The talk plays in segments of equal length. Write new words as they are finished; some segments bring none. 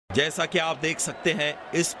जैसा कि आप देख सकते हैं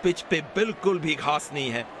इस पिच पे बिल्कुल भी घास नहीं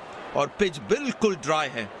है और पिच बिल्कुल ड्राई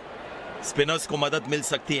है। स्पिनर्स को मदद मिल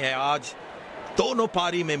सकती है। आज दोनों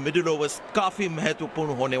पारी में मिडिल ओवर्स काफी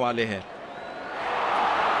महत्वपूर्ण होने वाले हैं।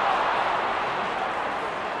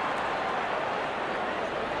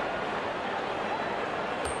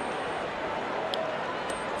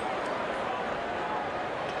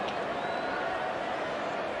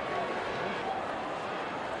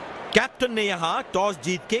 कैप्टन ने यहां टॉस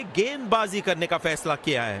जीत के गेंदबाजी करने का फैसला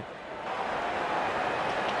किया है।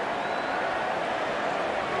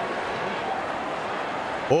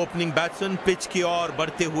 ओपनिंग बैट्समैन पिच की ओर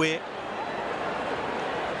बढ़ते हुए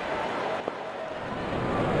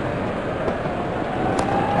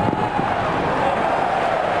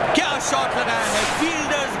क्या शॉट लगाया है।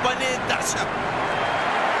 फील्डर्स बने दर्शक।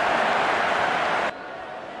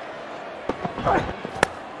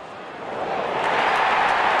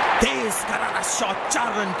 तेज करारा शॉट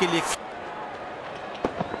 4 रन के लिए।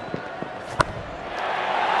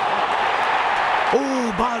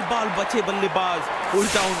 बाल बाल बचे बल्लेबाज,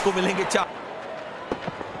 उल्टा उनको मिलेंगे 4।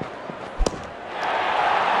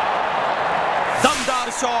 दमदार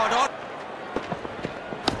शॉट और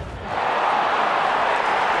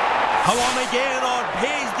हवा में गेंद और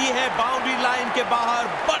भेज दी है बाउंड्री लाइन के बाहर।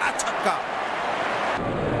 बड़ा छक्का।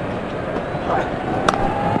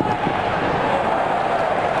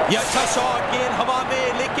 यह अच्छा शॉट, गेंद हवा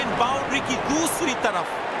में लेकिन बाउंड्री की दूसरी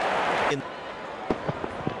तरफ।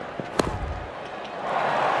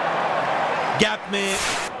 गैप में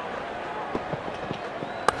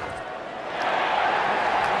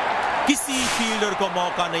किसी फील्डर को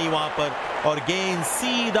मौका नहीं वहां पर और गेंद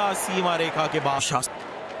सीधा सीमा रेखा के बाहर।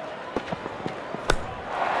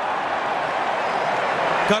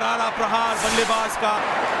 करारा प्रहार बल्लेबाज का।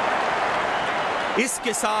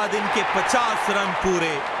 इसके साथ इनके 50 रन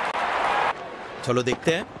पूरे। चलो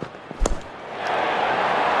देखते हैं।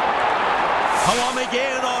 हवा में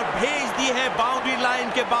गेंद और भेज दी है बाउंड्री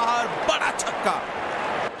लाइन के बाहर। बड़ा छक्का।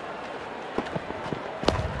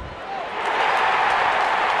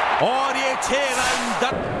 और ये 6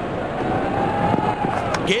 रन।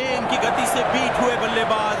 गेंद की गति से बीट हुए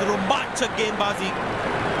बल्लेबाज। रोमांचक गेंदबाजी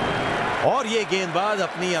और ये गेंदबाज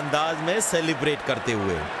अपनी अंदाज में सेलिब्रेट करते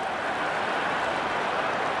हुए।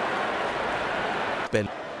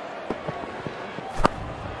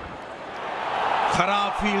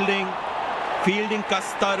 खराब फील्डिंग का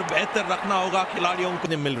स्तर बेहतर रखना होगा खिलाड़ियों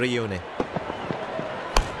को। मिल रही है उन्हें।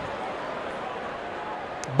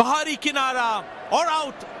 बाहरी किनारा और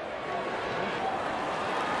आउट।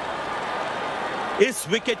 इस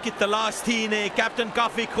विकेट की तलाश थी इन्हें। कैप्टन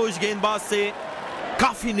काफी खुश गेंदबाज से,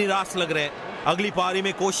 काफी निराश लग रहे हैं। अगली पारी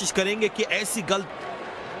में कोशिश करेंगे कि ऐसी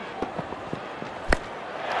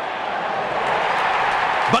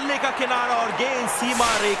बल्ले का किनारा और गेंद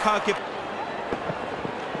सीमा रेखा के।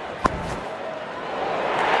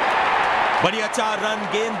 बढ़िया 4 रन।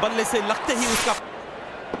 गेंद बल्ले से लगते ही उसका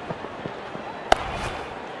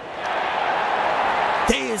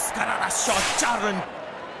तेज करारा शॉट 4 रन।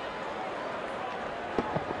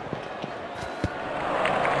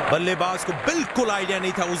 बल्लेबाज को बिल्कुल आइडिया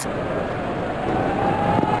नहीं था उस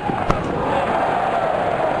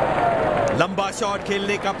लंबा शॉट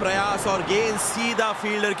खेलने का प्रयास और गेंद सीधा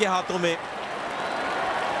फील्डर के हाथों में।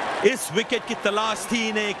 इस विकेट की तलाश थी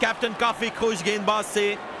इन्हें। कैप्टन काफी खुश गेंदबाज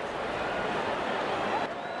से।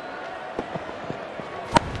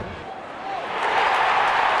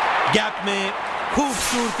 गैप में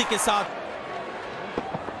खूबसूरती के साथ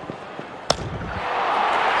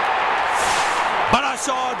बड़ा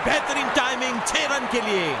शॉट। बेहतरीन टाइमिंग 6 रन के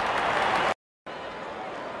लिए।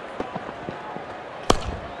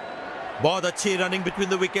 बहुत अच्छी रनिंग बिटवीन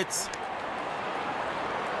द विकेट्स।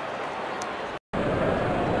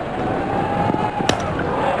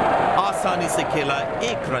 आसानी से खेला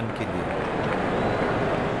 1 रन के लिए।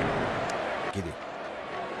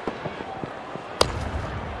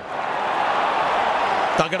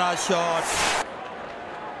 तगड़ा शॉट।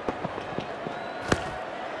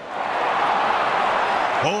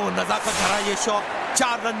 नजाकत भरा ये शॉट।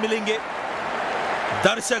 4 रन मिलेंगे।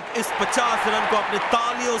 दर्शक इस 50 रन को अपने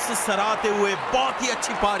तालियों से सराहते हुए। बहुत ही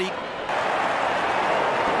अच्छी पारी।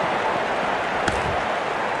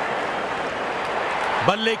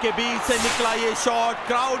 बल्ले के बीच से निकला ये शॉट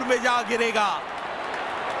क्राउड में जा गिरेगा।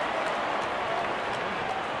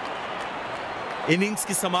 इनिंग्स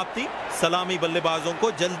की समाप्ति। सलामी बल्लेबाजों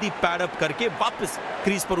को जल्दी पैडअप करके वापस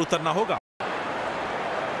क्रीज पर उतरना होगा।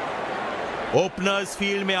 ओपनर्स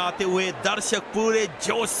फील्ड में आते हुए दर्शक पूरे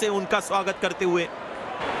जोश से उनका स्वागत करते हुए।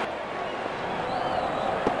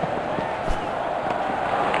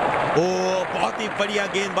 बहुत ही बढ़िया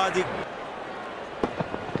गेंदबाजी।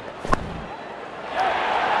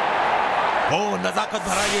 ओ नजाकत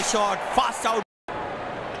भरा ये शॉट, फास्ट आउट,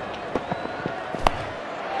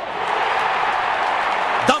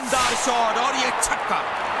 दमदार शॉट और ये छक्का।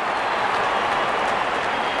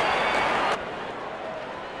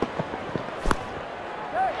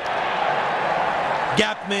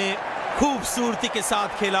 गैप में खूबसूरती के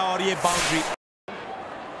साथ खेला और ये बाउंड्री।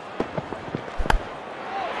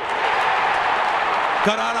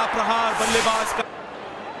 करारा प्रहार बल्लेबाज का,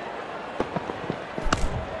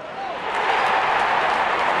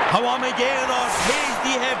 हवा में गेंद और भेज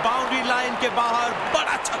दी है बाउंड्री लाइन के बाहर,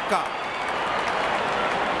 बड़ा छक्का।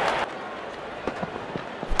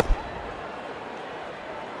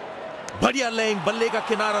 बढ़िया लेंग, बल्ले का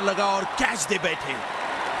किनारा लगा और कैच दे बैठे।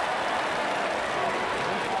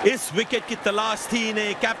 इस विकेट की तलाश थी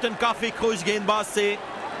इन्हें, कैप्टन काफी खुश गेंदबाज से।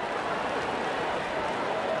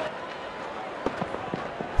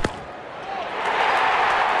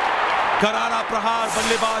 करारा प्रहार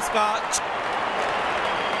बल्लेबाज का,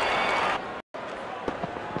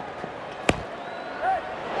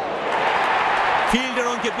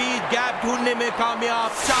 फील्डरों के बीच गैप ढूंढने में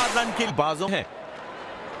कामयाब, 4 रन के बाजों हैं।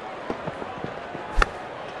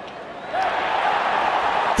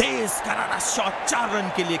 तेज करारा शॉट 4 रन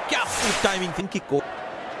के लिए, क्या फुल टाइमिंग थी इनकी को।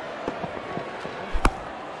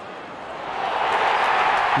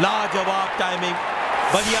 लाजवाब टाइमिंग,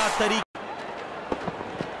 बढ़िया तरीका।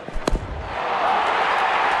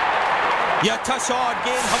 यह अच्छा शॉट,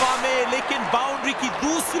 गेंद हवा में लेकिन बाउंड्री की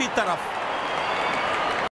दूसरी तरफ।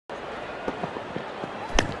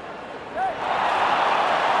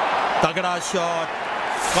 तगड़ा शॉट,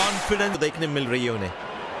 कॉन्फिडेंस देखने मिल रही है उन्हें।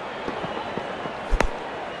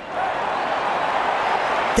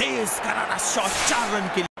 तेज करारा शॉट 4 रन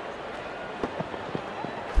के लिए।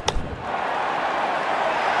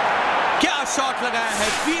 क्या शॉट लगाया है,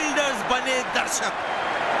 फील्डर्स बने दर्शक।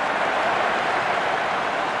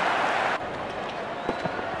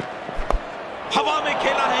 हवा में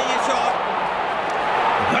खेला है ये शॉट,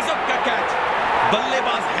 गजब का कैच।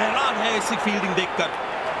 बल्लेबाज हैरान है ऐसी फील्डिंग देखकर।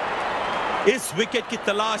 इस विकेट की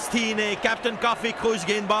तलाश थी इन्हें, कैप्टन काफी खुश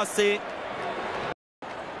गेंदबाज से।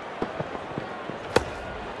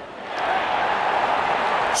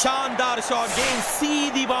 शानदार शॉट, गेंद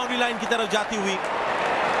सीधी बाउंड्री लाइन की तरफ जाती हुई।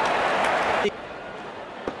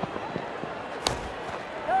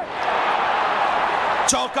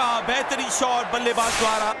 चौका, बेहतरीन शॉट बल्लेबाज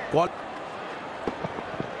द्वारा।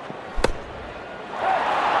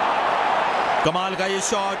 कमाल का ये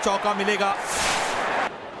शॉट, चौका मिलेगा।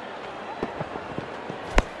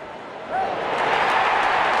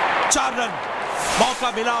 चार रन,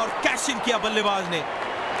 मौका मिला और कैश इन किया बल्लेबाज ने।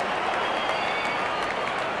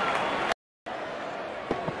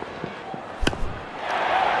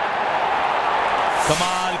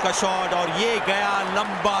 कमाल का शॉट और ये गया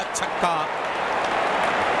लंबा छक्का।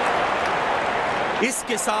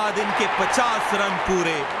 इसके साथ इनके 50 रन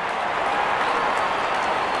पूरे।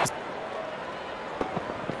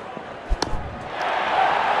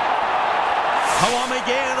 हवा में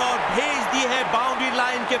गेंद और भेज दी है बाउंड्री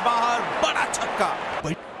लाइन के बाहर, बड़ा छक्का।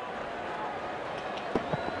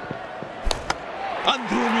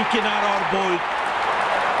 अंदरूनी किनारा और बॉल,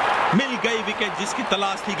 मिल गई विकेट जिसकी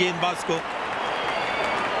तलाश थी गेंदबाज को।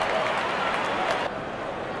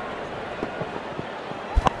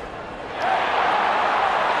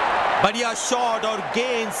 बढ़िया शॉट और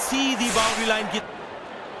गेंद सीधी बाउंड्री लाइन की।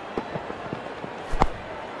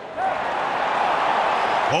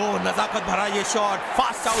 ओ नजाकत भरा ये शॉट,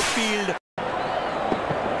 फास्ट आउटफील्ड।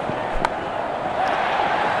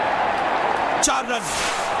 4 रन,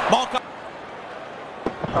 मौका।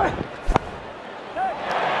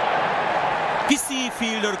 किसी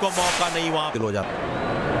फील्डर को मौका नहीं वहां हो जाता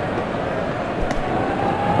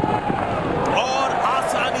और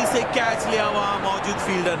आसानी से कैच लिया वहां मौजूद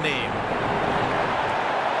फील्डर ने।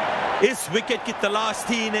 इस विकेट की तलाश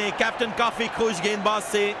थी इन्हें, कैप्टन काफी खुश गेंदबाज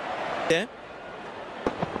से।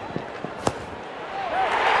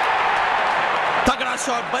 तगड़ा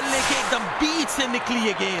शॉट, बल्ले के एकदम बीच से निकली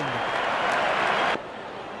ये गेंद।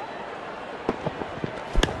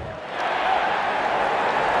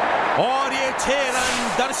 और ये 6 रन,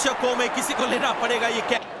 दर्शकों में किसी को लेना पड़ेगा ये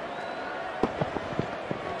कैच।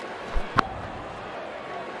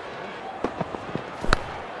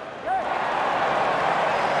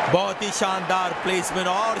 बहुत ही शानदार प्लेसमेंट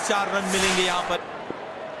और 4 रन मिलेंगे यहां पर।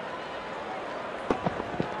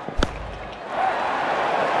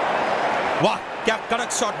 वाह, क्या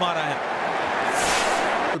कड़क शॉट मारा है।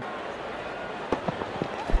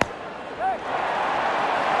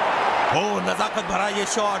 ओ नजाकत भरा ये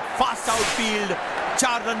शॉट, फास्ट आउटफील्ड,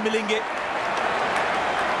 4 रन मिलेंगे।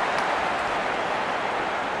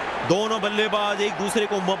 दोनों बल्लेबाज एक दूसरे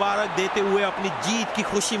को मुबारक देते हुए अपनी जीत की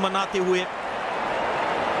खुशी मनाते हुए।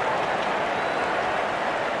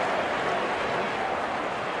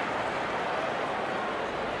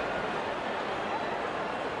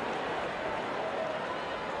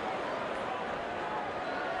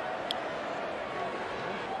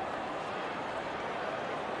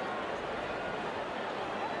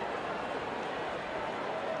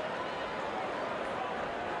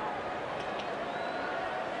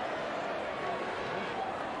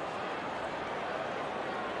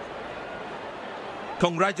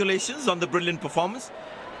 Congratulations on the brilliant performance.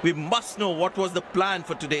 We must know what was the plan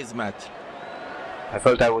for today's match. I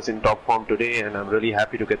felt I was in top form today and I'm really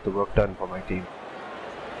happy to get the work done for my team.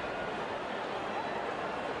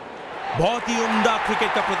 बहुत ही उम्दा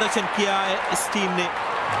cricket का प्रदर्शन किया है इस team ने।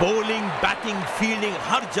 Bowling, batting, fielding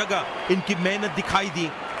हर जगह इनकी मेहनत दिखाई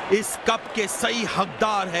दी। इस कप के सही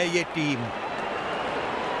हकदार है ये टीम।